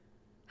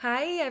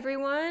Hi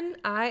everyone,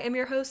 I am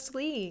your host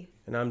Lee.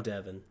 And I'm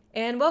Devin.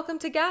 And welcome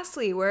to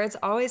Ghastly, where it's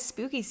always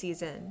spooky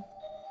season.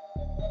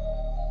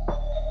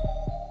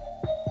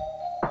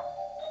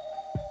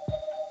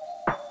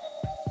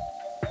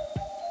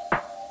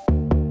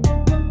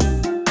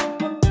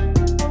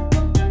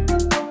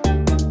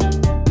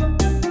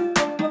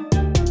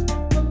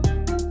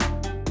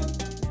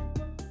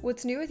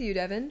 What's new with you,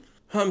 Devin?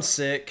 I'm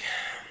sick,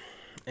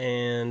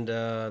 and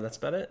that's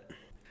about it.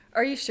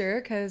 Are you sure?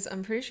 Because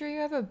I'm pretty sure you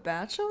have a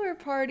bachelor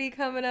party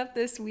coming up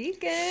this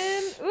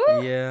weekend.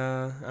 Ooh.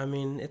 Yeah, I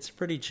mean, it's a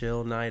pretty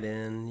chill night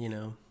in,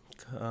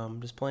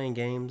 just playing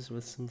games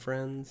with some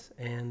friends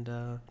and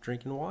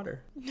drinking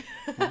water.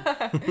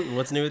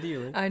 What's new with you,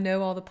 Lee? I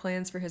know all the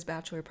plans for his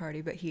bachelor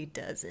party, but he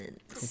doesn't.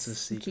 It's a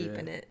secret.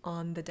 Keeping it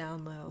on the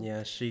down low.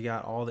 Yeah, she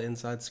got all the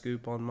inside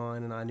scoop on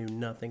mine, and I knew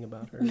nothing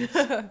about hers.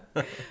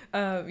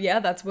 Yeah,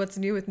 that's what's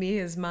new with me.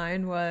 Is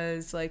mine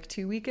was like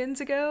 2 weekends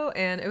ago,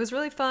 and it was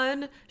really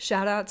fun.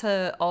 Shout out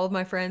to all of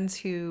my friends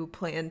who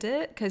planned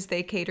it, because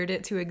they catered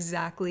it to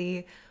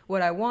exactly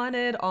what I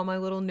wanted, all my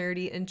little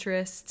nerdy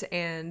interests,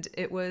 and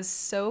it was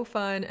so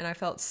fun, and I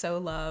felt so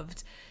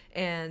loved.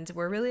 And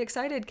we're really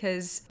excited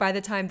because by the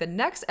time the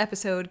next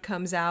episode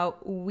comes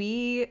out,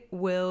 we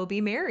will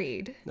be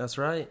married. That's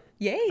right.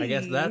 Yay! I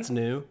guess that's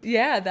new.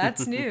 Yeah,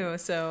 that's new.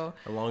 So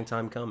A long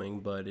time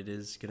coming, but it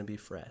is going to be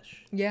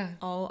fresh. yeah,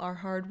 all our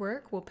hard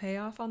work will pay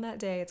off on that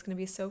day. It's going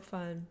to be so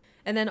fun.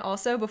 And then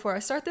also, before I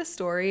start this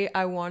story,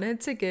 I wanted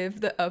to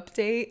give the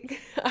update.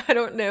 I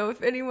don't know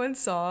if anyone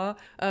saw.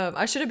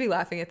 I shouldn't be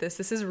laughing at this.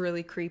 This is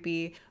really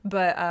creepy.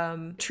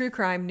 But true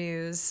crime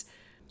news.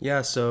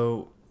 Yeah,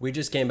 so we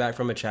just came back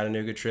from a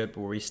Chattanooga trip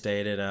where we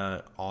stayed at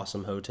an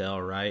awesome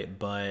hotel, right?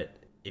 But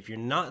if you're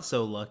not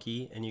so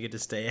lucky and you get to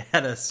stay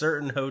at a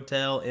certain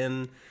hotel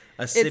in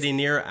a city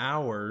near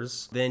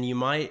ours, then you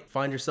might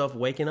find yourself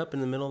waking up in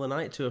the middle of the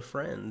night to a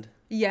friend.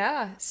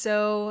 Yeah,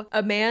 so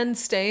a man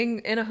staying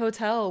in a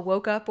hotel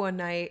woke up one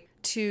night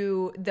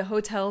to the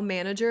hotel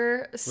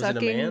manager sucking.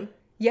 Was it a man?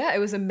 Yeah, it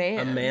was a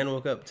man. A man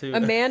woke up to... A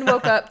man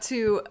woke up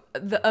to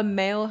a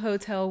male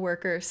hotel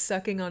worker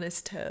sucking on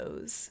his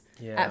toes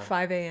at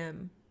 5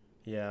 a.m.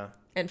 Yeah.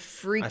 And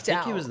freaked out.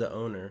 I think he was the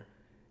owner.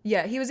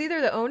 Yeah, he was either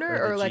the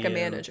owner or the like a GM.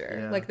 manager,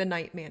 Yeah. like the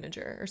night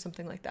manager or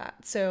something like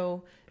that.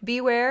 So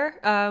beware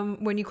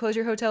when you close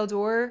your hotel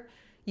door,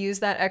 use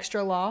that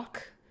extra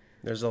lock.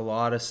 There's a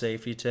lot of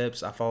safety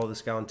tips. I follow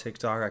this guy on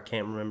TikTok. I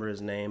can't remember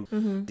his name.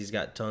 Mm-hmm. He's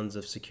got tons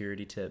of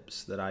security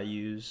tips that I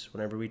use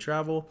whenever we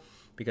travel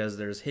because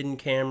there's hidden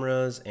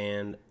cameras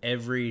and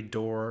every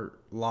door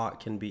lock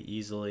can be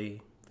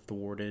easily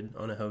thwarted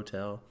on a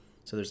hotel.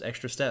 So there's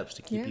extra steps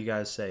to keep you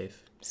guys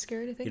safe.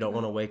 Scary to think You don't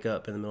about. want to wake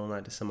up in the middle of the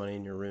night to somebody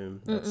in your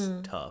room. That's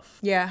tough.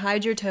 Yeah,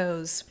 hide your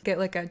toes. Get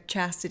like a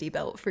chastity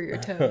belt for your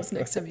toes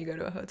next time you go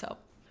to a hotel.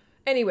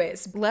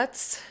 Anyways,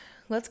 let's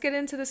get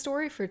into the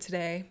story for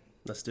today.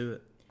 Let's do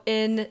it.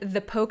 In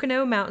the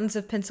Pocono Mountains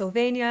of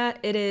Pennsylvania,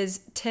 it is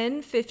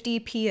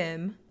 10:50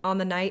 p.m. on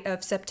the night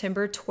of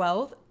September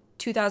 12th,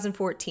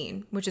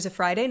 2014, which is a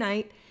Friday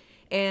night,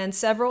 and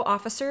several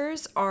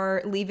officers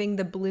are leaving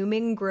the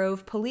Blooming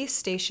Grove police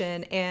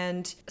station,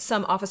 and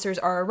some officers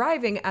are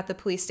arriving at the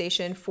police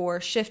station for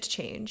shift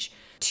change.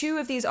 Two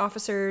of these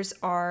officers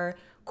are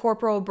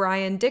Corporal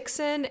Bryon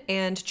Dickson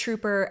and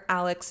Trooper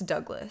Alex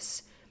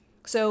Douglas.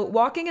 So,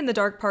 walking in the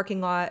dark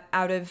parking lot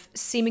out of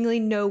seemingly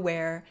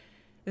nowhere,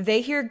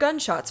 they hear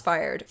gunshots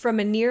fired from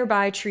a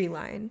nearby tree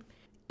line.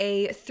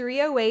 A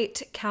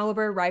 .308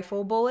 caliber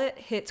rifle bullet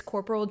hits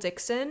Corporal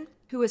Dickson,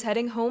 who was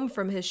heading home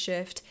from his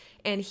shift,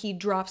 and he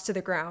drops to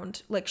the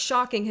ground, like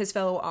shocking his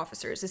fellow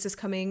officers. This is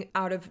coming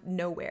out of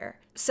nowhere.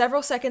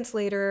 Several seconds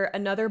later,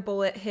 another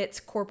bullet hits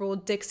Corporal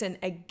Dickson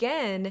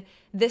again,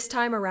 this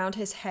time around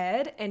his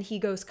head, and he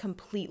goes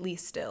completely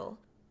still.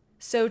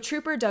 So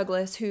Trooper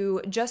Douglas,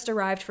 who just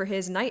arrived for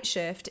his night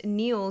shift,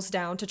 kneels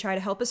down to try to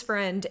help his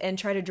friend and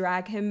try to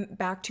drag him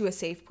back to a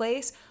safe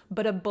place,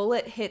 but a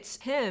bullet hits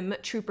him,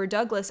 Trooper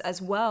Douglas,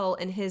 as well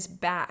in his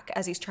back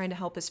as he's trying to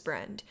help his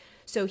friend.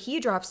 So he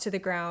drops to the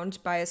ground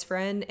by his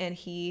friend and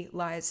he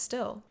lies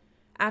still.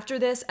 After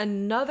this,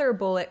 another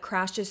bullet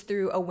crashes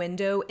through a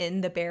window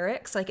in the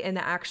barracks, like in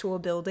the actual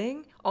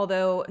building,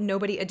 although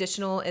nobody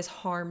additional is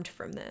harmed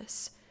from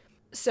this.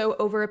 So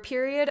over a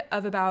period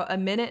of about a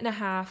minute and a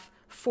half,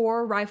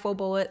 4 rifle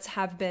bullets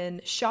have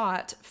been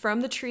shot from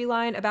the tree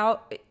line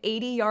about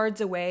 80 yards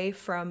away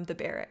from the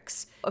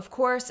barracks. Of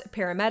course,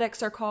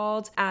 paramedics are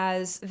called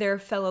as their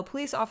fellow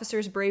police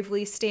officers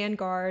bravely stand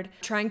guard,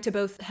 trying to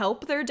both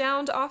help their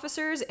downed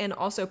officers and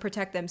also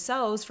protect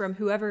themselves from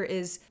whoever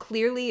is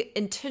clearly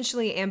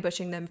intentionally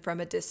ambushing them from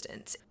a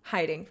distance,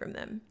 hiding from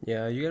them.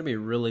 Yeah, you gotta be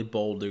really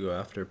bold to go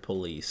after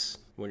police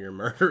when you're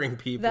murdering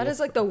people. That is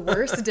like the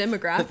worst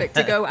demographic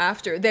to go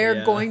after.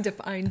 They're going to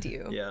find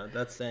you. Yeah,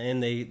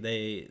 and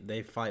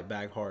they fight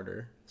back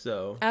harder.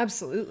 So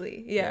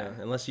absolutely, yeah.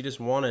 Unless you just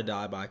want to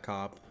die by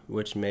cop,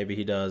 which maybe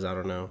he does, I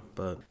don't know.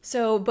 But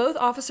so both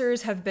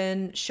officers have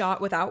been shot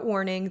without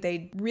warning.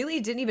 They really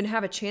didn't even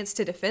have a chance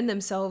to defend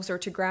themselves or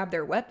to grab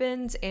their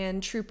weapons,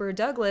 and Trooper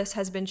Douglas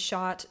has been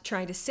shot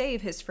trying to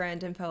save his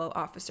friend and fellow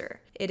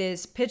officer. It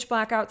is pitch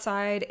black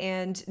outside,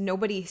 and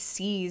nobody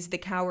sees the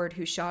coward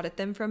who shot at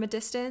them from a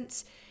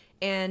distance.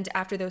 And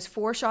after those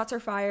 4 shots are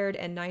fired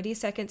and 90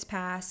 seconds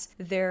pass,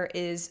 there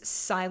is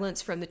silence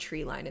from the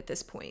tree line at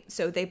this point.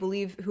 So they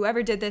believe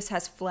whoever did this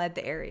has fled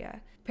the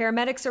area.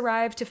 Paramedics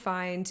arrive to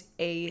find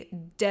a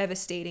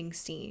devastating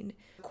scene.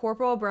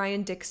 Corporal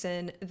Bryon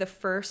Dickson, the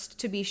first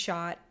to be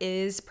shot,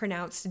 is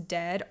pronounced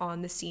dead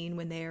on the scene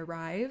when they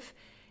arrive.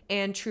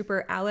 And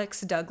Trooper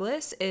Alex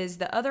Douglas is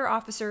the other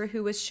officer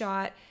who was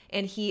shot,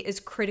 and he is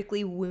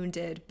critically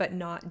wounded but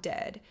not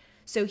dead.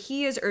 So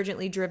he is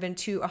urgently driven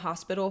to a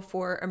hospital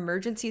for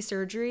emergency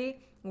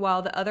surgery,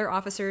 while the other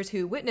officers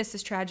who witnessed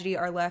this tragedy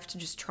are left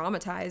just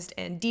traumatized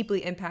and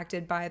deeply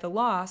impacted by the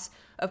loss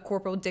of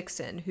Corporal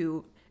Dickson,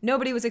 who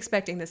nobody was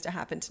expecting this to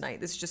happen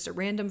tonight. This is just a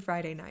random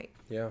Friday night.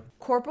 Yeah.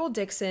 Corporal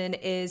Dickson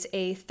is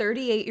a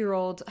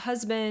 38-year-old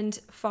husband,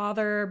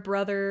 father,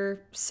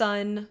 brother,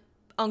 son,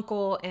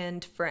 uncle,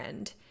 and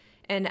friend.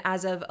 And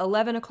as of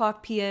 11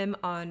 o'clock p.m.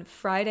 on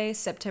Friday,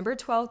 September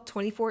 12th,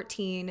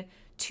 2014,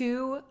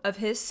 2 of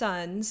his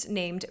sons,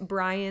 named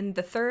Bryon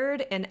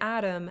III and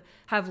Adam,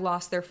 have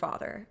lost their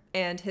father,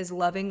 and his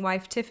loving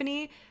wife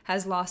Tiffany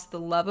has lost the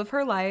love of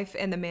her life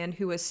and the man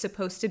who was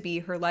supposed to be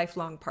her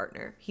lifelong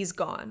partner. He's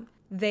gone.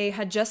 They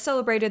had just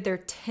celebrated their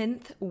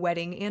 10th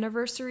wedding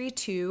anniversary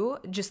too,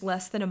 just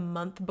less than a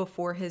month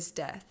before his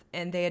death,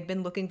 and they had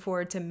been looking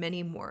forward to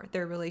many more.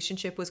 Their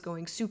relationship was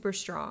going super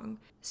strong.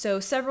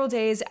 So several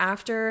days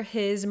after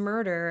his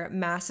murder,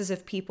 masses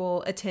of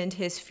people attend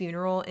his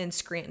funeral in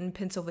Scranton,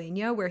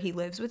 Pennsylvania, where he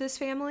lives with his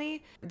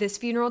family. This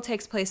funeral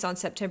takes place on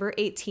September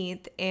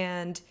 18th,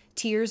 and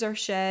tears are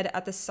shed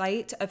at the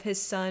sight of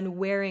his son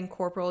wearing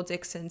Corporal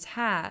Dickson's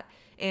hat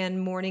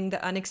and mourning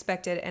the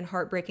unexpected and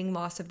heartbreaking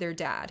loss of their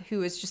dad,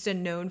 who is just a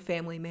known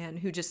family man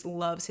who just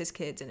loves his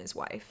kids and his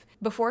wife.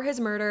 Before his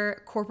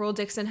murder, Corporal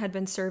Dickson had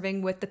been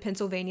serving with the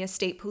Pennsylvania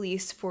State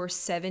Police for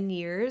 7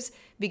 years,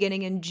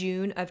 beginning in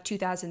June of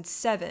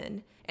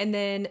 2007. And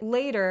then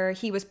later,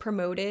 he was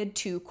promoted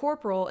to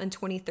corporal in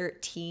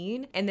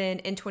 2013. And then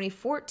in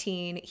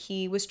 2014,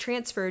 he was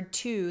transferred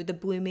to the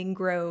Blooming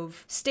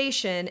Grove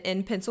station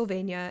in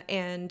Pennsylvania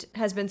and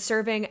has been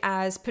serving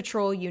as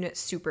patrol unit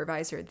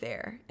supervisor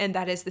there. And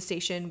that is the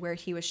station where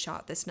he was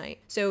shot this night.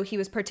 So he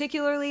was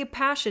particularly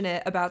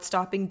passionate about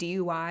stopping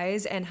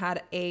DUIs and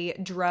had a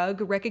drug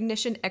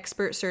recognition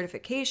expert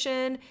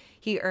certification.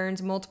 He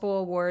earned multiple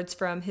awards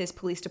from his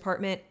police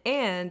department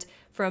and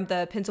from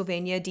the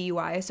Pennsylvania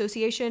DUI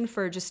Association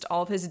for just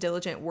all of his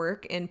diligent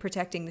work in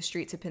protecting the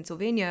streets of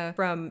Pennsylvania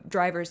from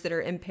drivers that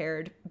are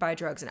impaired by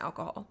drugs and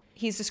alcohol.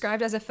 He's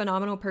described as a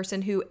phenomenal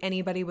person who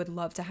anybody would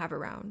love to have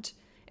around.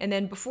 And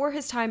then before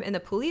his time in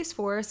the police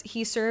force,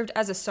 he served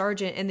as a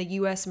sergeant in the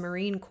U.S.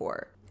 Marine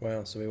Corps.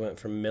 Wow, so we went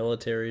from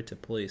military to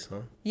police,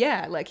 huh?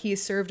 Yeah, like he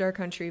served our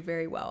country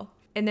very well.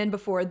 And then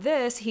before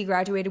this, he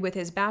graduated with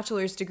his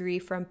bachelor's degree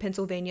from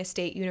Pennsylvania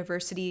State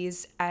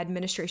University's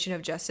Administration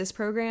of Justice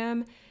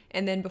program.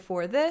 And then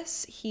before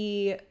this,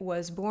 he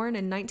was born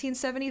in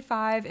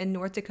 1975 in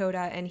North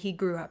Dakota, and he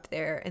grew up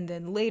there and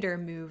then later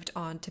moved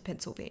on to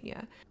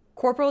Pennsylvania.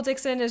 Corporal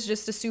Dickson is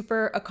just a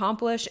super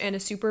accomplished and a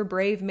super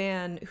brave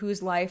man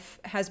whose life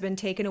has been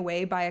taken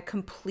away by a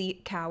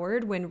complete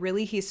coward when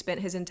really he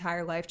spent his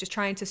entire life just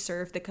trying to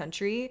serve the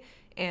country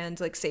and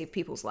like save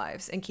people's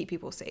lives and keep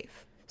people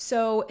safe.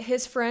 So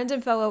his friend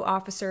and fellow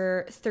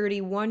officer,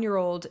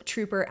 31-year-old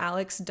Trooper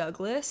Alex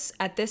Douglas,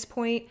 at this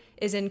point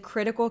is in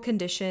critical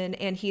condition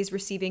and he's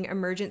receiving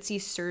emergency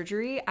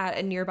surgery at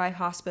a nearby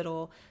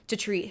hospital to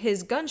treat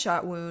his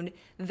gunshot wound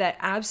that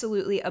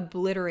absolutely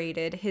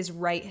obliterated his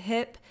right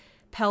hip,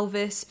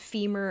 pelvis,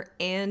 femur,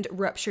 and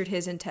ruptured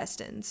his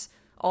intestines,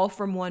 all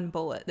from one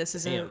bullet. This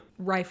is a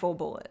rifle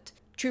bullet.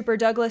 Trooper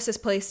Douglas is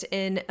placed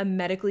in a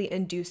medically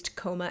induced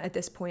coma at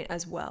this point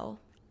as well.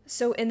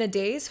 So in the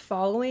days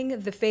following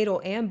the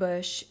fatal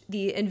ambush,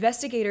 the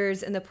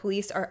investigators and the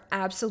police are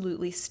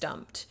absolutely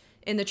stumped.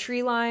 In the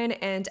tree line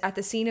and at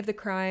the scene of the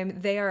crime,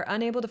 they are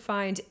unable to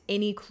find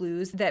any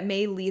clues that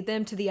may lead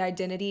them to the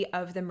identity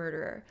of the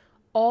murderer.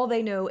 All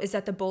they know is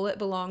that the bullet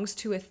belongs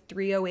to a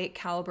 .308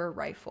 caliber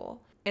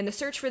rifle. And the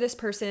search for this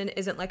person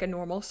isn't like a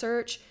normal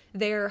search.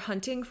 They're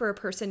hunting for a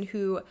person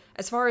who,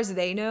 as far as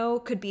they know,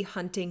 could be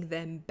hunting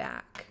them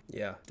back.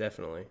 Yeah,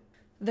 definitely.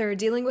 They're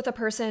dealing with a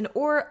person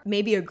or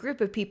maybe a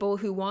group of people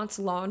who wants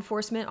law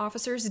enforcement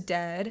officers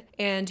dead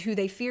and who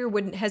they fear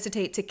wouldn't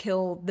hesitate to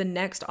kill the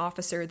next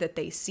officer that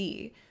they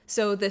see.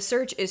 So the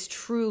search is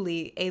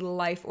truly a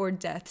life or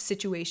death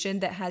situation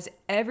that has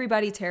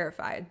everybody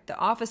terrified. The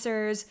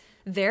officers,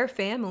 their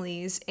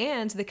families,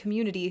 and the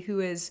community who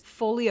is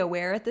fully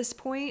aware at this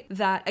point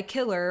that a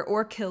killer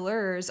or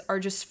killers are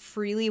just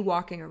freely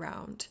walking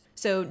around.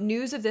 So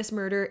news of this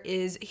murder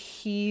is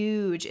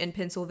huge in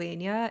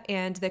Pennsylvania,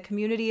 and the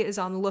community is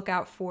on the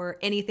lookout for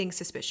anything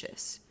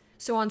suspicious.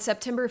 So on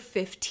September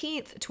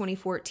 15th,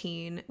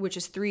 2014, which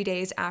is 3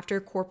 days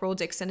after Corporal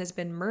Dickson has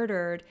been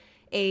murdered,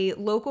 a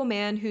local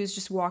man who's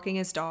just walking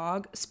his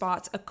dog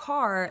spots a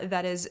car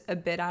that is a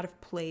bit out of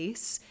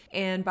place.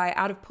 And by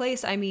out of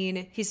place, I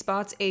mean he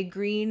spots a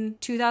green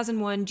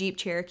 2001 Jeep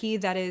Cherokee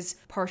that is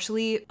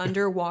partially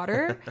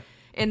underwater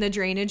in the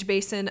drainage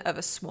basin of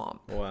a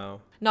swamp.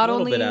 Wow. Not a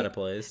little only bit out of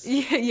place.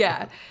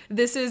 Yeah,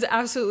 this is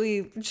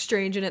absolutely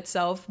strange in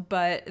itself,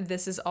 but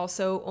this is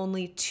also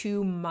only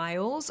 2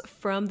 miles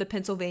from the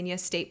Pennsylvania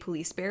State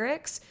Police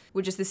Barracks,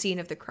 which is the scene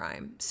of the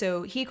crime.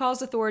 So he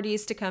calls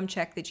authorities to come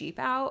check the Jeep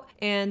out,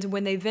 and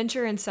when they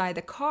venture inside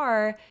the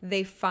car,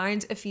 they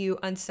find a few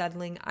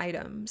unsettling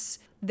items.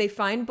 They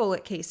find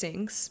bullet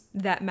casings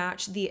that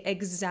match the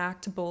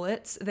exact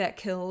bullets that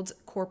killed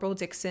Corporal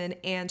Dickson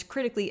and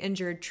critically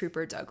injured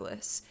Trooper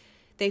Douglas.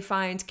 They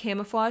find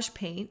camouflage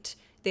paint.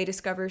 They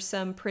discover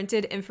some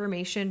printed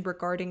information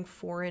regarding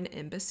foreign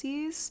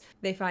embassies.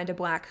 They find a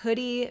black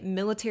hoodie,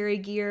 military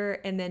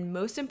gear, and then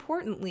most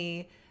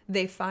importantly,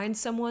 they find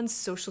someone's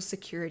social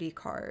security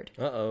card.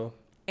 Uh-oh.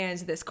 And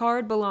this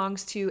card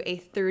belongs to a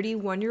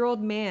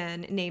 31-year-old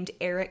man named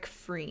Eric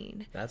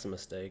Freen. That's a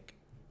mistake.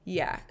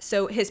 Yeah,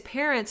 so his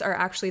parents are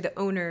actually the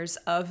owners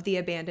of the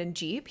abandoned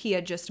Jeep. He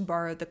had just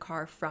borrowed the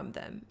car from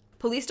them.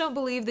 Police don't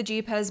believe the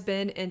Jeep has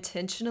been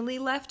intentionally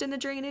left in the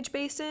drainage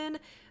basin.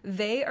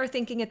 They are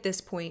thinking at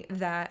this point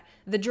that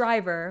the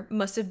driver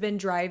must have been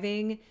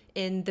driving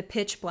in the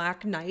pitch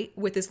black night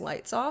with his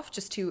lights off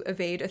just to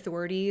evade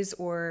authorities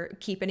or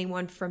keep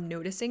anyone from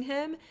noticing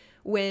him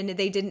when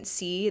they didn't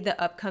see the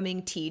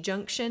upcoming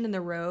T-junction in the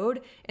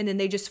road, and then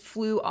they just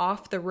flew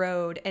off the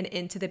road and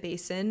into the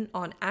basin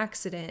on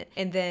accident.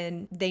 And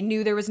then they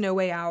knew there was no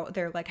way out.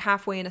 They're like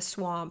halfway in a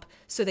swamp,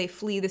 so they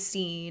flee the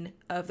scene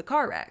of the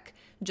car wreck,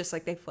 just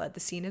like they fled the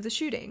scene of the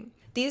shooting.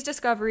 These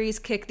discoveries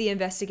kick the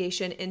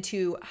investigation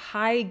into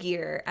high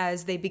gear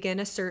as they begin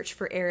a search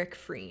for Eric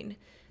Freen.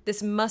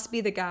 This must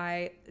be the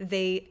guy.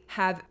 They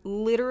have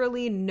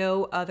literally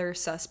no other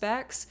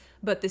suspects,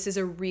 but this is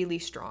a really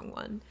strong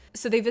one.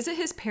 So they visit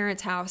his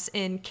parents' house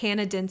in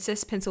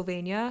Canadensis,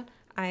 Pennsylvania.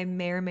 I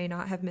may or may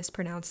not have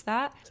mispronounced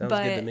that. Sounds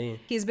but good to me.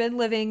 He's been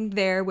living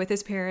there with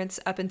his parents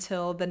up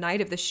until the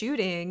night of the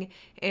shooting,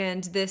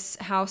 and this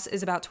house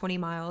is about 20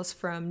 miles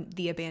from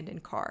the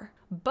abandoned car.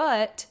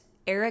 But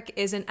Eric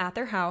isn't at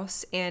their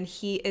house, and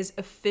he is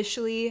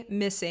officially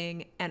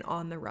missing and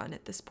on the run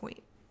at this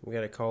point. We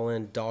gotta call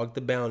in Dog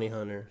the Bounty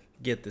Hunter.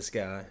 Get this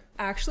guy.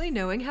 Actually,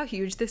 knowing how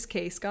huge this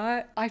case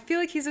got, I feel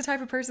like he's the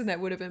type of person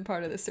that would have been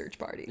part of the search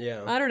party.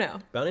 Yeah. I don't know.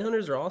 Bounty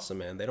hunters are awesome,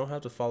 man. They don't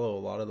have to follow a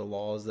lot of the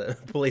laws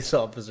that police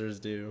officers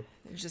do.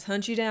 They just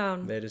hunt you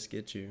down. They just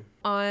get you.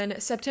 On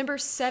September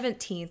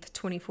 17th,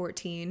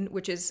 2014,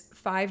 which is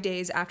 5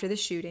 days after the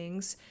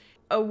shootings,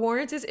 a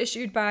warrant is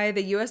issued by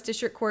the U.S.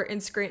 District Court in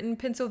Scranton,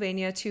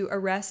 Pennsylvania to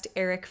arrest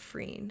Eric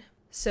Freen.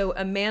 So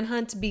a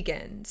manhunt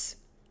begins.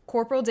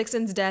 Corporal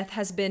Dickson's death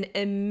has been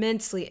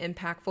immensely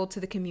impactful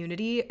to the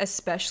community,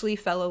 especially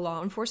fellow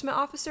law enforcement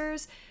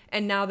officers.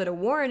 And now that a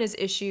warrant is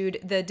issued,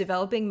 the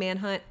developing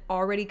manhunt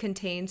already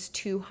contains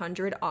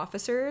 200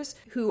 officers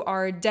who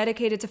are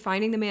dedicated to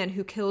finding the man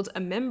who killed a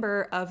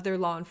member of their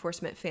law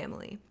enforcement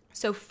family.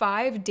 So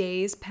 5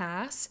 days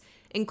pass,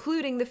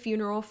 including the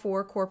funeral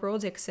for Corporal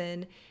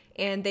Dickson,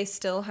 and they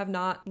still have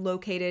not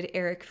located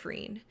Eric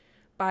Freen.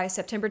 By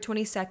September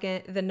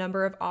 22nd, the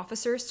number of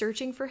officers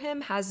searching for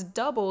him has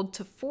doubled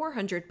to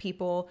 400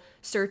 people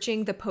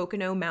searching the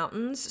Pocono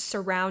Mountains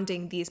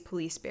surrounding these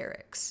police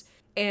barracks.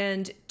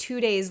 And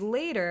 2 days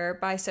later,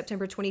 by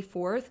September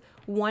 24th,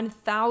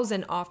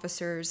 1,000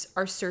 officers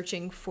are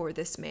searching for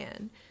this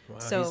man. Wow,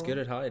 so, he's good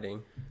at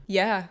hiding.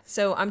 Yeah,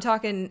 so I'm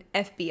talking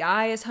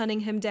FBI is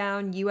hunting him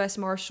down, U.S.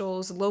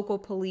 Marshals, local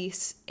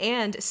police,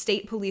 and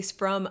state police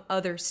from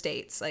other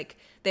states. Like,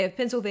 they have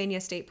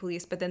Pennsylvania State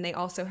Police, but then they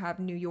also have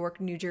New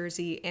York, New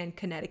Jersey, and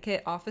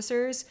Connecticut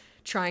officers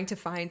trying to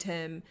find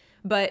him.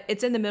 But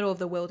it's in the middle of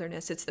the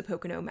wilderness. It's the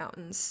Pocono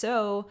Mountains.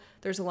 So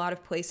there's a lot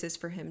of places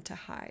for him to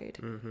hide.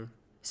 Mm-hmm.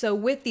 So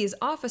with these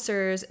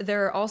officers,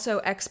 there are also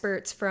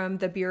experts from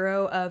the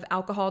Bureau of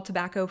Alcohol,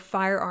 Tobacco,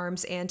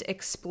 Firearms, and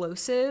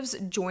Explosives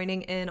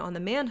joining in on the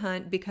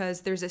manhunt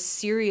because there's a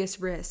serious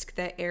risk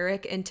that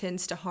Eric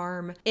intends to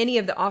harm any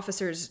of the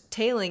officers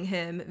tailing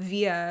him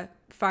via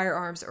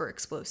firearms or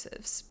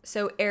explosives.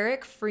 So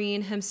Eric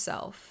Freen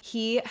himself,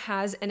 he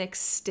has an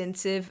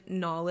extensive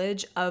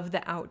knowledge of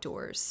the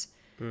outdoors.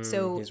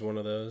 So he's one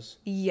of those.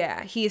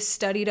 Yeah, he is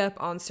studied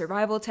up on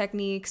survival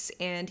techniques,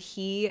 and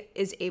he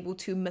is able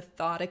to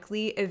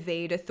methodically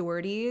evade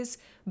authorities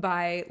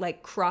by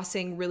like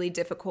crossing really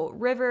difficult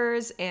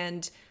rivers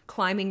and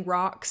climbing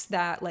rocks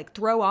that like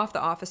throw off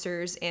the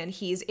officers, and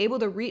he's able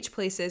to reach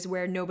places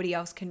where nobody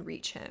else can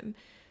reach him.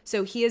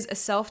 So he is a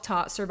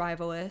self-taught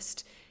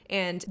survivalist,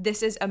 and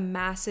this is a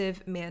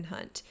massive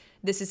manhunt.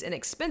 this is an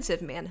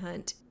expensive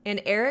manhunt.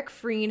 And Eric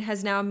Freen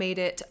has now made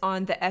it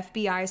on the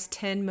FBI's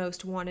 10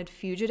 most wanted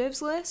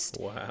fugitives list.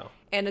 Wow.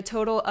 And a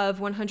total of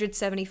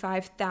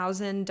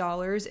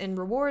 $175,000 in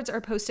rewards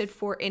are posted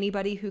for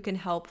anybody who can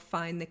help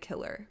find the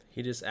killer.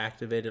 He just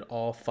activated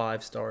all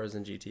 5 stars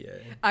in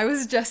GTA. I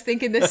was just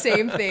thinking the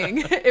same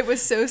thing. It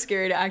was so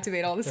scary to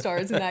activate all the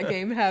stars in that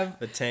game. Have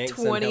the tanks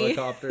 20, and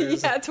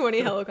helicopters. Yeah,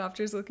 20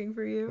 helicopters looking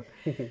for you.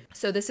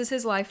 So this is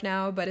his life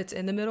now, but it's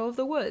in the middle of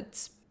the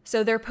woods.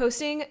 So they're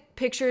posting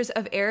pictures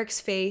of Eric's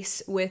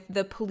face with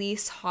the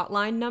police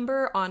hotline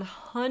number on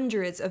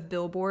hundreds of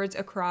billboards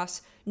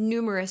across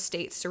numerous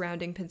states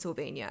surrounding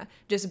Pennsylvania,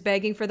 just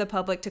begging for the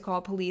public to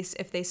call police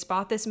if they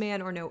spot this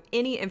man or know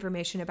any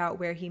information about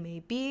where he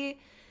may be.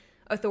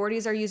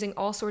 Authorities are using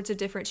all sorts of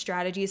different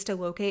strategies to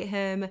locate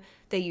him.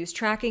 They use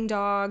tracking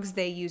dogs,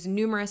 they use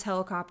numerous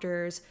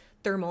helicopters,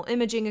 thermal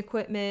imaging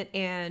equipment,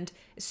 and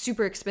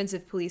super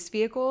expensive police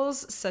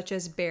vehicles such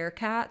as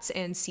Bearcats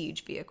and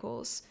siege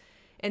vehicles.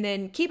 And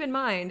then keep in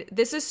mind,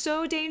 this is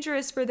so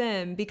dangerous for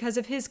them because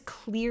of his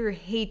clear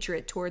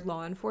hatred toward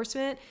law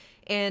enforcement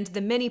and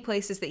the many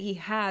places that he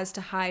has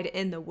to hide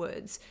in the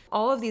woods.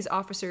 All of these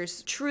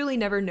officers truly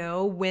never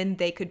know when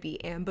they could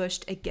be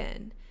ambushed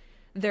again.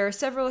 There are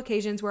several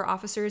occasions where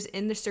officers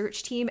in the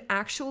search team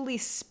actually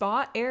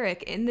spot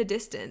Eric in the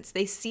distance.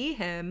 They see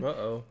him,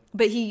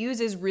 but he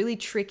uses really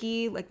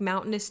tricky,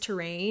 mountainous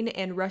terrain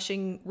and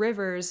rushing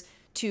rivers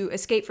to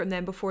escape from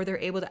them before they're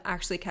able to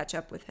actually catch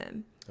up with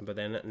him. But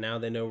then now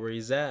they know where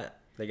he's at.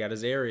 They got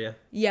his area.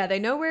 Yeah, they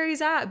know where he's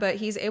at, but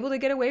he's able to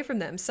get away from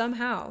them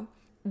somehow.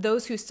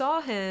 Those who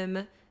saw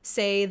him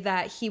say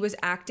that he was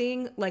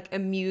acting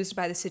amused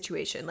by the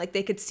situation.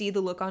 They could see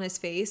the look on his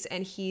face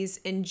and he's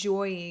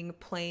enjoying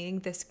playing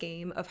this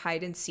game of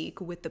hide and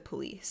seek with the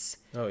police.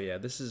 Oh yeah,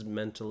 this is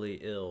mentally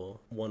ill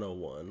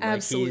 101.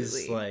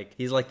 Absolutely.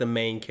 He's like the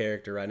main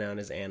character right now in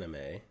his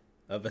anime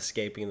of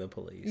escaping the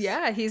police.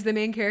 Yeah, he's the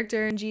main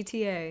character in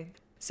GTA.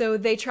 So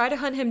they try to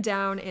hunt him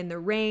down in the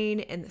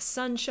rain, in the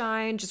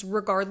sunshine, just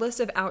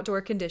regardless of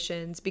outdoor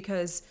conditions,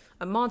 because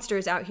a monster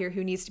is out here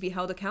who needs to be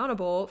held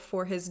accountable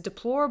for his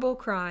deplorable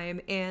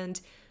crime,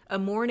 and a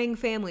mourning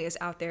family is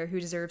out there who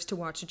deserves to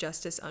watch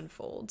justice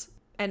unfold.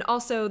 And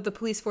also, the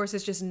police force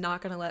is just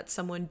not going to let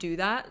someone do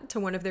that to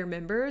one of their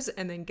members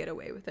and then get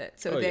away with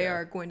it. So they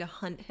are going to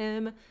hunt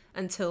him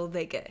until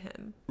they get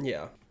him.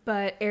 Yeah.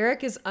 But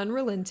Eric is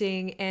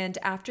unrelenting, and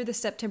after the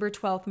September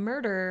 12th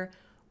murder,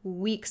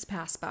 weeks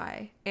pass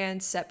by,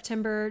 and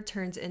September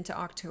turns into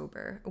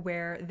October,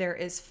 where there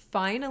is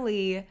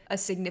finally a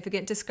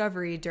significant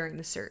discovery during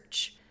the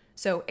search.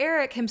 So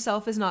Eric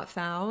himself is not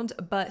found,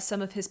 but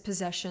some of his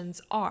possessions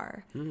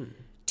are.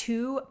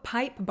 2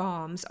 pipe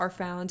bombs are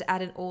found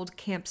at an old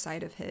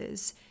campsite of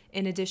his,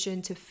 in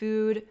addition to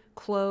food,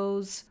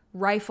 clothes,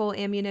 rifle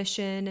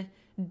ammunition,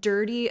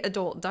 dirty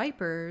adult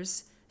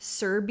diapers,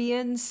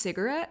 Serbian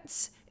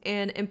cigarettes,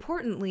 and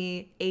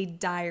importantly, a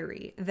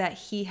diary that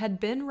he had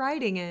been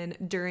writing in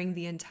during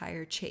the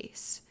entire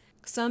chase.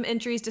 Some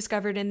entries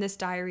discovered in this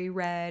diary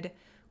read,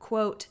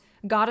 quote,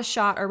 "Got a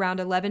shot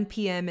around 11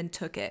 p.m. and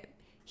took it.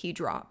 He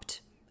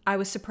dropped. I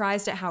was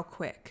surprised at how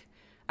quick.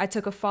 I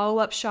took a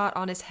follow-up shot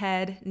on his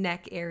head,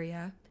 neck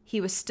area.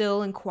 He was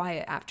still and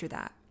quiet after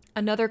that.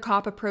 Another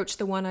cop approached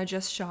the one I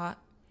just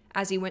shot.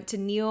 As he went to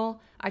kneel,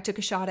 I took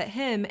a shot at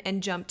him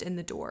and jumped in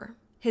the door.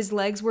 His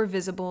legs were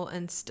visible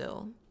and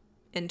still."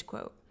 End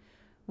quote.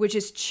 Which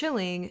is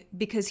chilling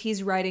because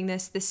he's writing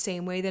this the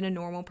same way that a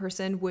normal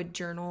person would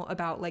journal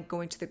about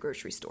going to the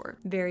grocery store.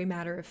 Very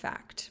matter of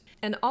fact.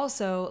 And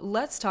also,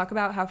 let's talk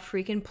about how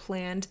freaking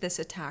planned this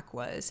attack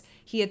was.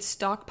 He had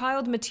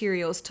stockpiled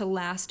materials to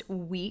last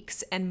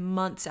weeks and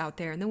months out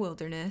there in the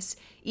wilderness,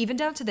 even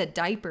down to the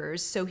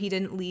diapers, so he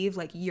didn't leave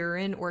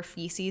urine or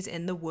feces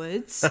in the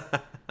woods,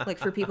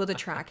 for people to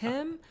track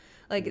him.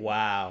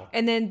 Wow.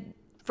 And then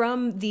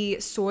from the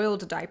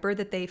soiled diaper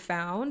that they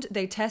found,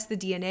 they test the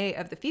DNA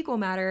of the fecal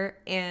matter,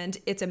 and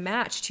it's a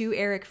match to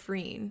Eric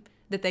Freen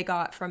that they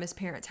got from his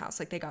parents' house.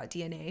 They got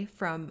DNA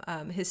from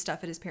his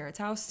stuff at his parents'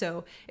 house.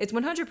 So it's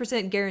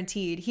 100%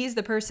 guaranteed he's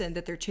the person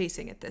that they're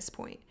chasing at this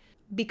point.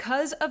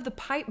 Because of the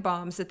pipe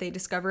bombs that they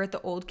discover at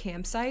the old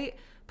campsite,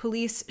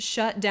 police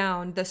shut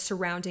down the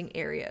surrounding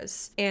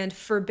areas and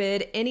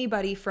forbid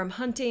anybody from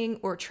hunting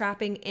or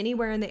trapping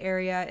anywhere in the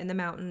area in the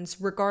mountains,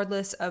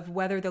 regardless of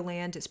whether the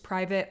land is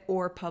private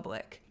or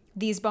public.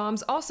 These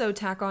bombs also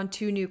tack on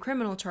 2 new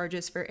criminal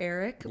charges for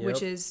Eric,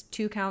 which is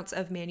 2 counts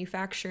of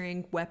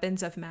manufacturing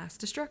weapons of mass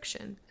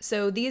destruction.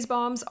 So these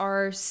bombs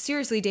are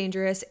seriously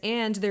dangerous,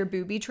 and they're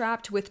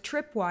booby-trapped with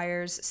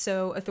tripwires,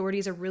 so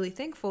authorities are really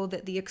thankful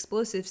that the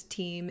explosives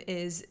team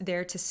is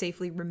there to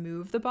safely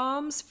remove the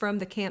bombs from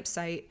the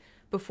campsite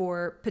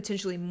before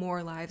potentially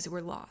more lives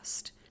were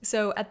lost.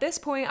 So at this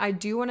point, I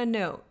do want to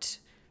note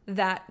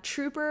that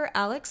trooper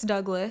Alex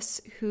Douglas,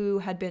 who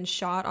had been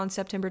shot on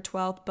September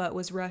 12th but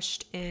was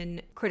rushed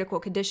in critical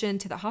condition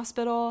to the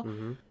hospital.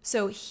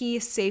 So he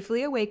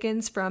safely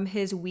awakens from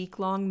his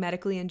week-long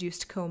medically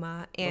induced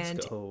coma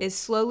and is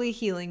slowly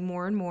healing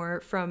more and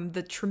more from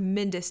the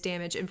tremendous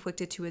damage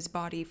inflicted to his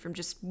body from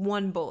just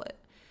one bullet.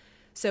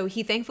 So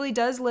he thankfully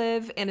does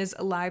live and is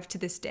alive to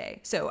this day.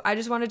 So I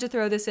just wanted to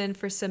throw this in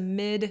for some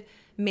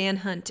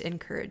mid-manhunt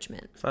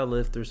encouragement. If I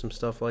lived through some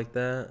stuff like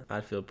that,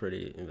 I'd feel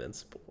pretty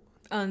invincible.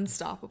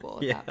 Unstoppable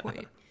at that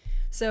point.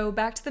 So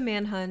back to the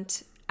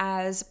manhunt.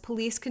 As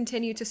police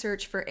continue to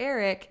search for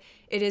Eric,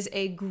 it is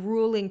a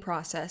grueling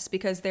process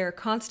because they're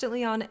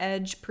constantly on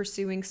edge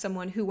pursuing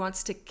someone who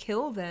wants to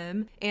kill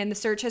them, and the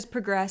search has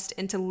progressed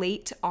into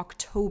late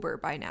October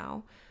by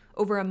now,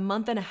 over a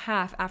month and a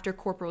half after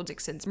Corporal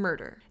Dickson's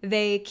murder.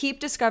 They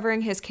keep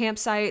discovering his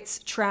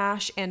campsites,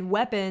 trash, and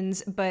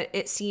weapons, but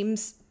it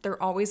seems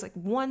they're always like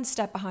one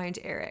step behind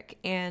Eric,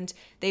 and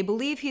they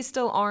believe he's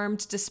still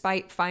armed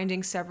despite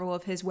finding several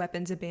of his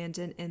weapons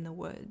abandoned in the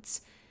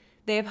woods.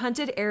 They have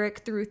hunted Eric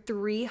through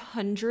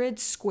 300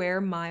 square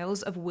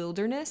miles of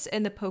wilderness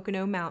in the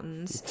Pocono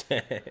Mountains,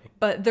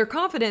 but they're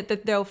confident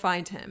that they'll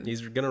find him. He's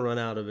gonna run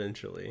out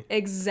eventually.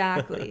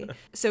 Exactly.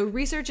 So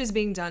research is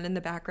being done in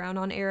the background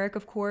on Eric,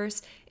 of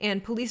course,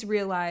 and police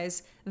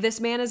realize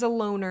this man is a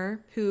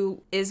loner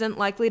who isn't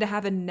likely to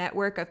have a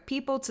network of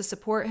people to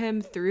support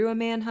him through a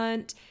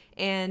manhunt,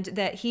 and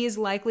that he is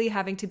likely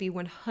having to be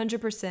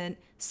 100%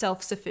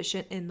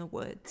 self-sufficient in the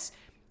woods.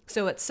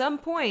 So at some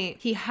point,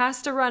 he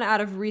has to run out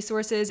of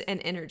resources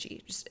and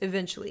energy, just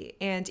eventually,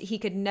 and he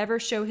could never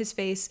show his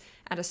face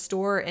at a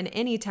store in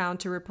any town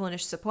to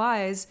replenish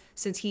supplies,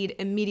 since he'd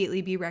immediately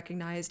be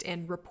recognized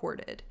and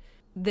reported.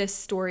 This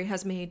story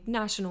has made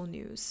national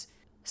news.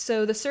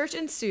 So the search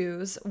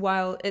ensues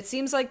while it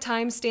seems like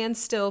time stands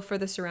still for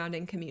the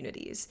surrounding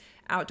communities.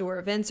 Outdoor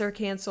events are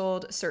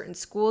canceled, certain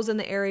schools in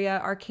the area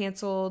are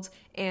canceled,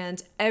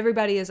 and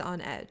everybody is on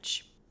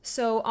edge.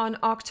 So on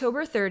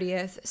October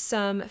 30th,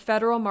 some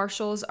federal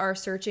marshals are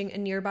searching a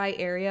nearby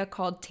area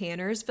called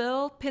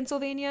Tannersville,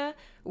 Pennsylvania,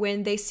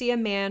 when they see a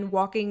man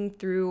walking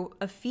through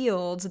a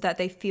field that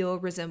they feel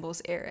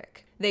resembles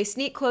Eric. They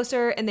sneak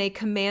closer and they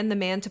command the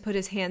man to put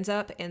his hands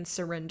up and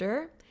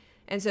surrender.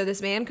 And so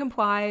this man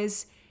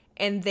complies,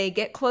 and they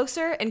get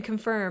closer and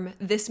confirm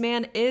this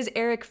man is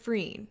Eric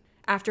Freen.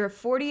 After a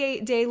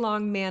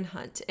 48-day-long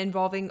manhunt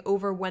involving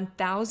over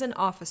 1,000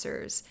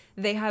 officers,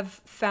 they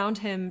have found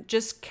him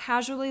just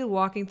casually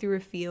walking through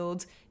a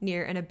field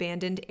near an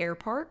abandoned air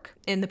park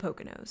in the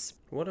Poconos.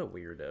 What a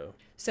weirdo.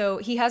 So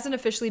he hasn't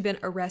officially been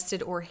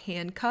arrested or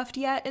handcuffed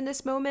yet in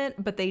this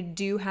moment, but they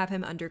do have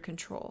him under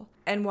control.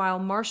 And while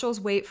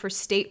marshals wait for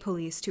state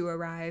police to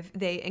arrive,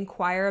 they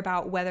inquire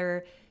about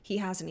whether he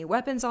has any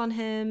weapons on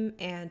him,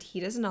 and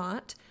he does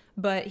not.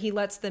 But he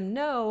lets them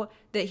know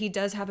that he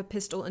does have a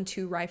pistol and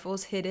 2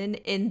 rifles hidden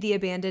in the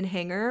abandoned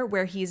hangar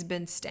where he's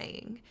been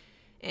staying.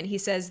 And he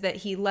says that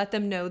he let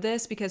them know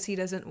this because he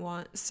doesn't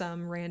want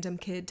some random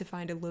kid to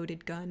find a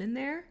loaded gun in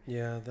there.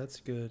 Yeah, that's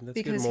good. That's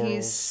because good morals.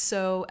 He's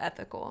so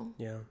ethical.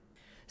 Yeah.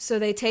 So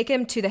they take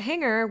him to the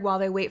hangar while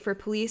they wait for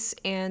police,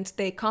 and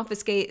they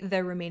confiscate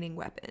the remaining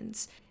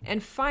weapons.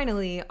 And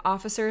finally,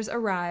 officers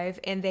arrive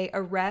and they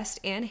arrest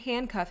and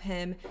handcuff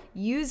him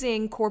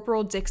using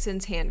Corporal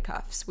Dickson's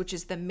handcuffs, which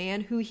is the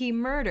man who he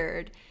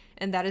murdered.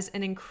 And that is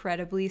an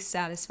incredibly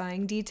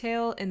satisfying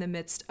detail in the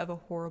midst of a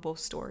horrible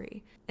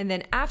story. And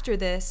then after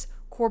this,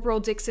 Corporal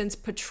Dickson's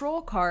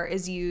patrol car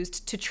is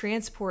used to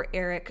transport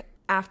Eric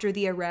after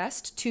the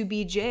arrest to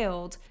be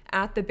jailed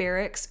at the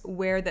barracks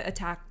where the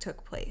attack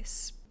took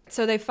place.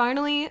 So they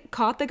finally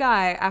caught the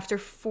guy after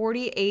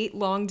 48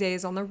 long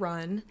days on the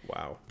run.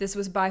 Wow. This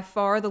was by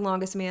far the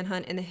longest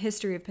manhunt in the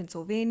history of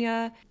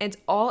Pennsylvania, and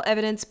all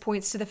evidence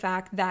points to the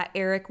fact that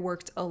Eric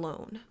worked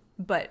alone.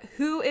 But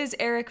who is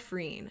Eric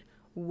Freen?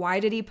 Why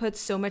did he put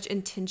so much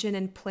intention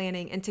and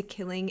planning into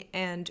killing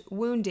and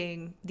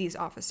wounding these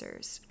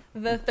officers?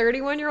 The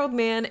 31-year-old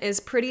man is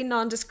pretty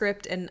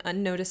nondescript and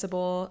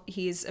unnoticeable.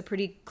 He's a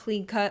pretty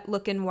clean-cut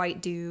looking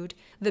white dude.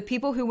 The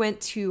people who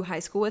went to high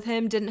school with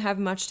him didn't have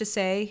much to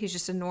say. He's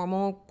just a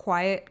normal,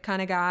 quiet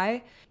kind of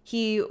guy.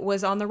 He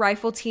was on the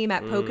rifle team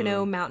at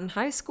Pocono Mountain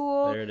High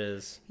School. There it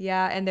is.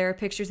 Yeah, and there are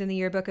pictures in the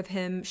yearbook of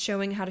him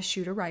showing how to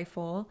shoot a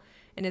rifle.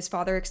 And his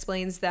father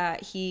explains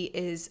that he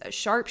is a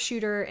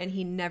sharpshooter and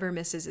he never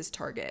misses his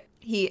target.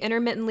 He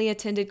intermittently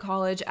attended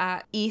college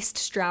at East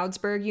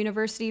Stroudsburg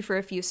University for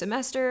a few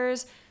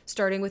semesters,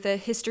 starting with a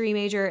history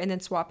major and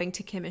then swapping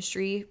to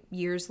chemistry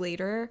years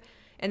later.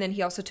 And then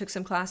he also took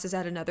some classes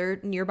at another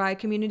nearby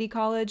community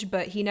college,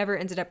 but he never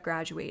ended up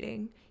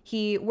graduating.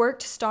 He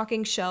worked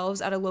stocking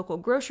shelves at a local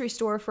grocery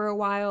store for a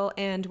while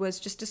and was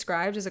just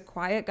described as a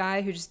quiet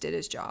guy who just did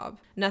his job.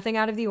 Nothing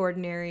out of the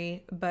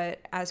ordinary,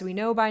 but as we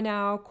know by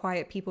now,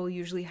 quiet people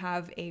usually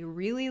have a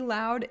really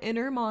loud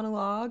inner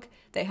monologue.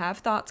 They have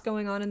thoughts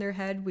going on in their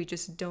head, we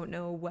just don't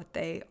know what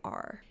they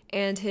are.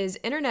 And his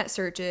internet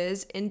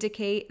searches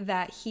indicate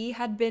that he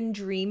had been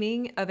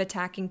dreaming of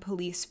attacking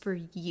police for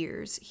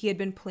years. He had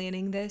been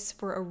planning this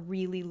for a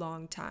really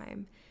long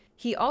time.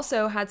 He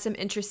also had some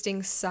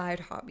interesting side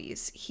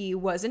hobbies. He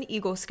was an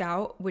Eagle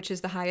Scout, which is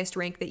the highest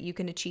rank that you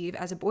can achieve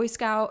as a Boy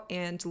Scout,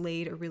 and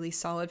laid a really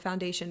solid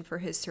foundation for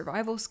his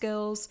survival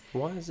skills.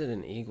 Why is it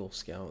an Eagle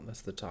Scout?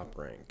 That's the top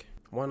rank.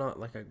 Why not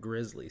like a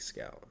Grizzly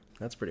Scout?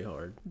 That's pretty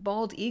hard.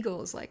 Bald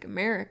eagles like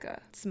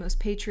America. It's the most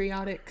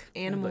patriotic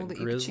animal that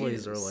you can choose.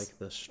 Grizzlies are like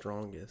the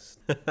strongest.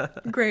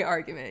 Great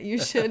argument. You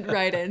should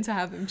write in to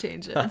have him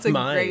change it. It's a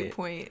great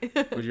point.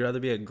 Would you rather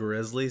be a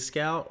Grizzly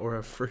Scout or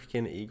a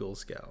freaking Eagle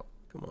Scout?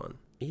 Come on.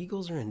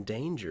 Eagles are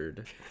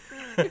endangered.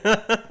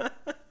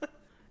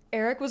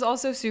 Eric was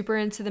also super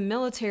into the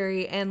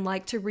military and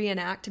liked to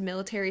reenact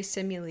military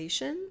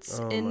simulations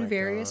in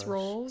various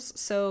roles.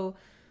 So,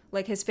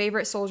 like, his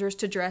favorite soldiers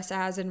to dress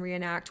as and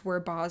reenact were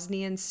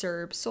Bosnian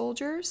Serb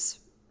soldiers.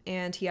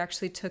 And he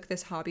actually took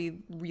this hobby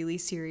really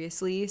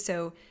seriously.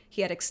 So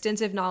he had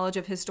extensive knowledge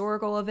of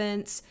historical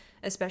events,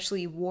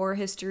 especially war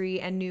history,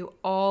 and knew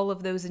all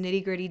of those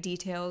nitty-gritty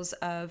details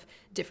of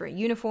different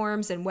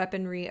uniforms and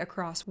weaponry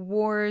across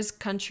wars,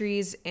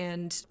 countries,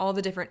 and all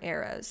the different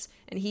eras.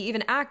 And he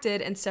even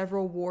acted in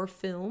several war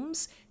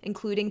films,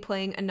 including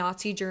playing a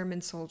Nazi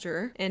German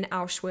soldier in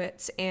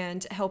Auschwitz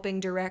and helping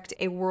direct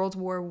a World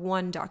War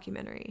I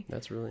documentary.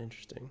 That's really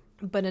interesting.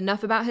 But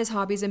enough about his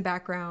hobbies and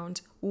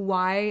background.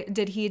 Why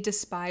did he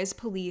despise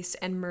police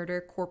and murder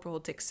Corporal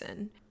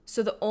Dickson?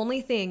 So the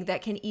only thing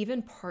that can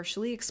even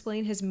partially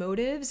explain his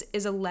motives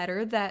is a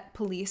letter that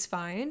police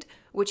find,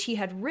 which he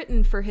had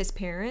written for his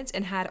parents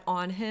and had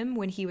on him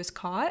when he was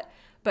caught,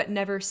 but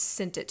never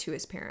sent it to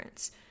his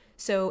parents.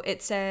 So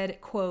it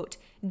said, quote,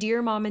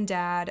 "Dear Mom and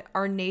Dad,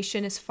 our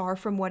nation is far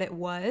from what it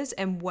was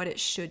and what it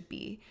should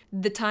be.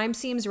 The time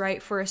seems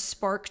right for a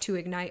spark to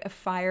ignite a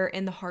fire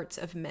in the hearts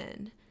of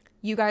men.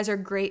 You guys are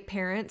great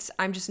parents.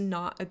 I'm just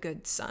not a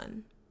good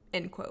son."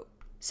 End quote.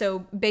 So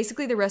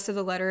basically the rest of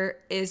the letter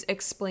is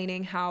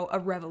explaining how a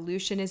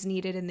revolution is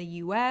needed in the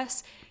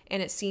US,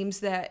 and it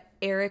seems that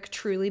Eric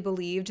truly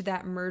believed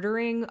that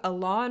murdering a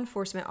law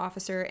enforcement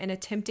officer and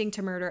attempting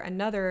to murder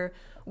another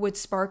would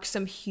spark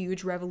some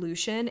huge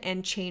revolution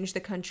and change the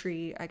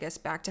country, I guess,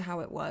 back to how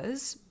it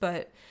was.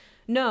 But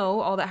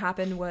no, all that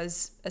happened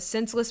was a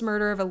senseless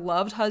murder of a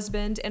loved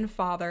husband and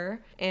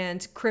father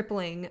and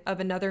crippling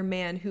of another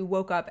man who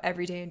woke up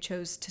every day and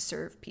chose to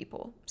serve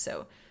people.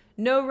 So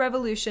no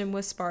revolution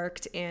was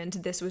sparked, and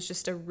this was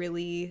just a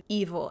really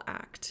evil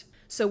act.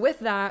 So with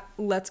that,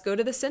 let's go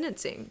to the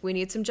sentencing. We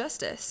need some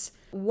justice.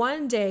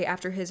 One day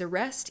after his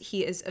arrest,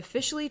 he is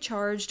officially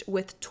charged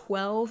with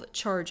 12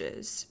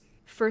 charges: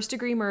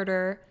 first-degree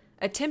murder,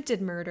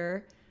 attempted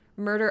murder,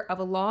 murder of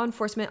a law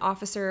enforcement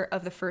officer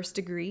of the first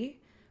degree,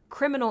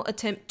 criminal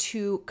attempt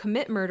to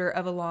commit murder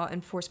of a law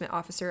enforcement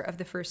officer of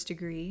the first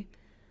degree,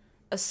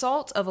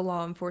 assault of a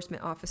law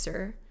enforcement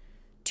officer,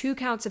 2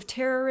 counts of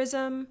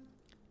terrorism,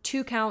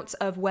 2 counts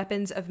of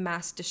weapons of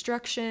mass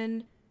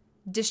destruction,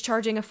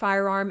 discharging a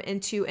firearm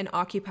into an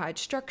occupied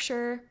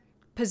structure,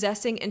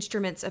 possessing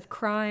instruments of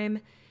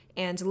crime,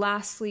 and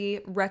lastly,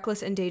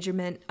 reckless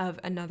endangerment of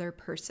another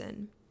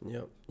person.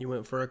 Yep. You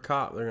went for a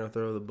cop, they're going to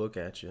throw the book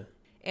at you.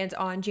 And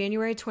on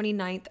January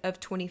 29th of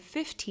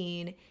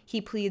 2015,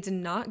 he pleads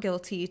not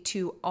guilty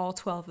to all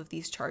 12 of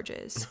these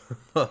charges.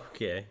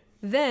 Okay.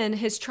 Then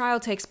his trial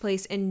takes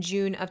place in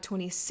June of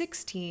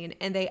 2016,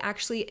 and they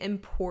actually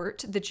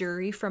import the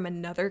jury from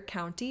another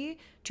county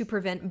to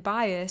prevent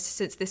bias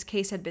since this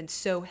case had been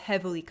so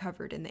heavily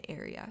covered in the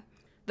area.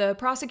 The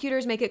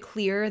prosecutors make it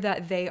clear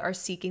that they are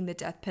seeking the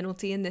death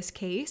penalty in this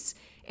case,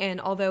 and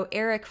although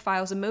Eric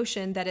files a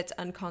motion that it's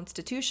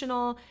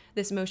unconstitutional,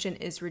 this motion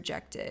is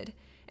rejected.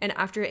 And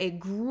after a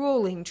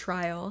grueling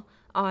trial,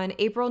 on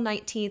April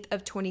 19th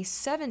of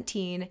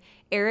 2017,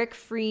 Eric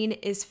Freen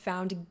is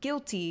found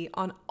guilty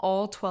on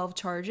all 12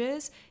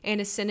 charges and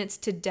is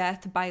sentenced to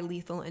death by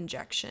lethal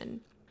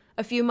injection.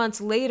 A few months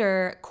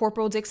later,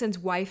 Corporal Dickson's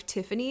wife,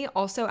 Tiffany,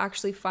 also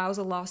actually files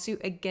a lawsuit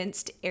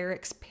against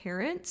Eric's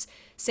parents,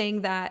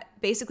 saying that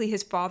basically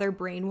his father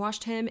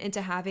brainwashed him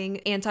into having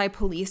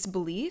anti-police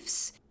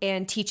beliefs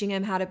and teaching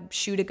him how to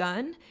shoot a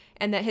gun,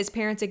 and that his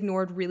parents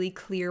ignored really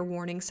clear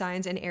warning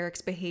signs in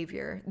Eric's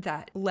behavior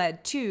that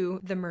led to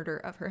the murder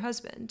of her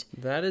husband.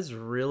 That is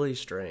really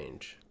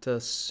strange, to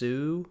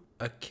sue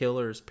a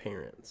killer's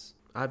parents.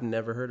 I've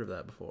never heard of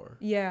that before.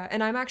 Yeah,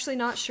 and I'm actually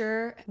not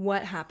sure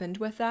what happened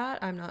with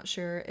that. I'm not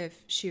sure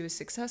if she was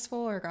successful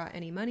or got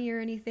any money or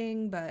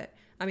anything, but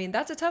I mean,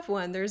 that's a tough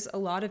one. There's a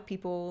lot of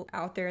people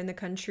out there in the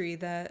country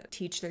that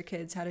teach their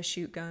kids how to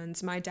shoot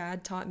guns. My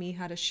dad taught me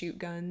how to shoot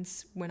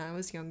guns when I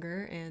was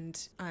younger, and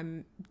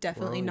I'm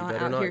definitely not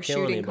out here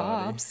shooting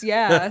cops.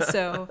 Yeah,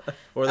 so...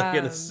 Or they're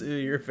going to sue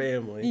your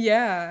family.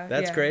 Yeah.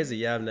 That's crazy.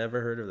 Yeah, I've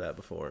never heard of that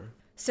before.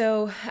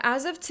 So,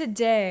 as of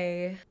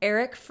today,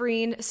 Eric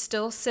Freen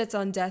still sits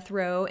on death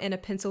row in a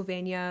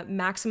Pennsylvania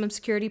maximum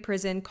security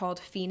prison called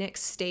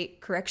Phoenix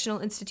State Correctional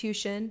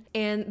Institution,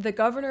 and the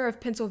governor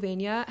of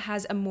Pennsylvania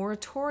has a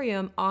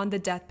moratorium on the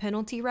death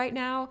penalty right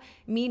now,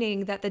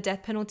 meaning that the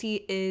death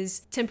penalty is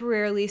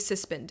temporarily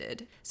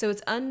suspended. So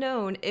it's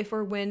unknown if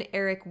or when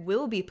Eric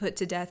will be put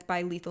to death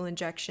by lethal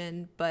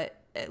injection, but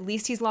at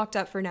least he's locked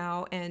up for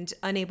now and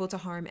unable to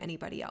harm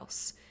anybody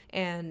else.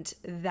 And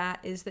that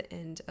is the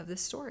end of the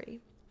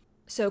story.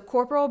 So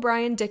Corporal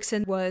Bryon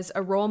Dickson was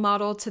a role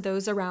model to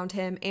those around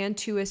him and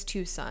to his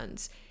two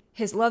sons.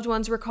 His loved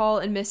ones recall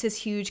and miss his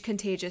huge,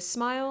 contagious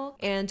smile,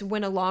 and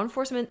when a law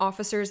enforcement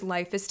officer's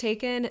life is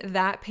taken,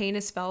 that pain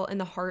is felt in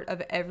the heart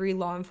of every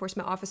law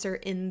enforcement officer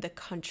in the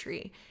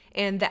country.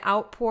 And the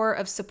outpour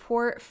of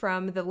support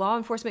from the law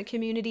enforcement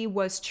community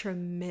was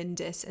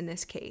tremendous in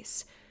this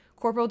case.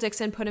 Corporal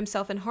Dickson put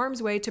himself in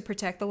harm's way to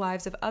protect the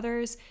lives of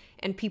others,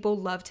 and people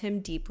loved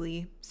him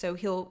deeply. So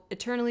he'll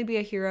eternally be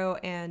a hero,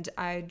 and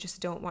I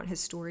just don't want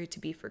his story to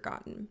be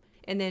forgotten.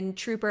 And then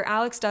Trooper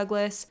Alex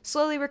Douglas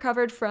slowly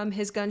recovered from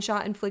his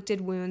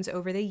gunshot-inflicted wounds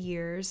over the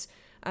years.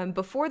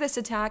 Before this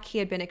attack, he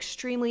had been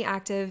extremely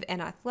active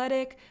and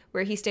athletic,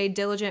 where he stayed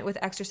diligent with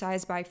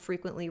exercise by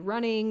frequently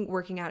running,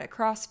 working out at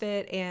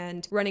CrossFit,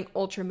 and running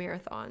ultra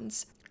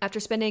marathons. After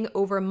spending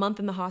over a month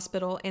in the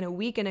hospital and a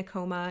week in a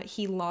coma,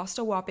 he lost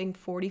a whopping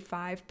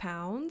 45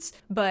 pounds.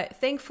 But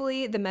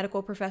thankfully, the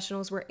medical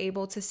professionals were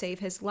able to save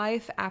his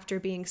life after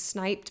being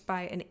sniped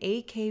by an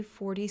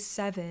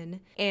AK-47.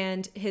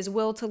 And his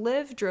will to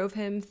live drove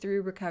him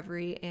through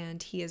recovery,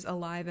 and he is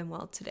alive and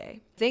well today.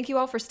 Thank you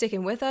all for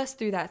sticking with us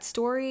through that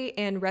story,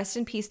 and rest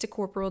in peace to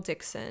Corporal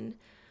Dickson.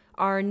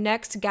 Our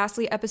next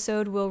Ghastly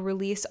episode will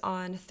release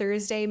on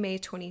Thursday, May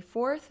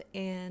 24th,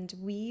 and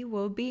we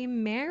will be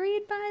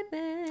married by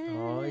then.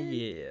 Oh,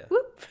 yeah.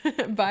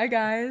 Whoop. Bye,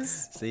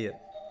 guys. See ya.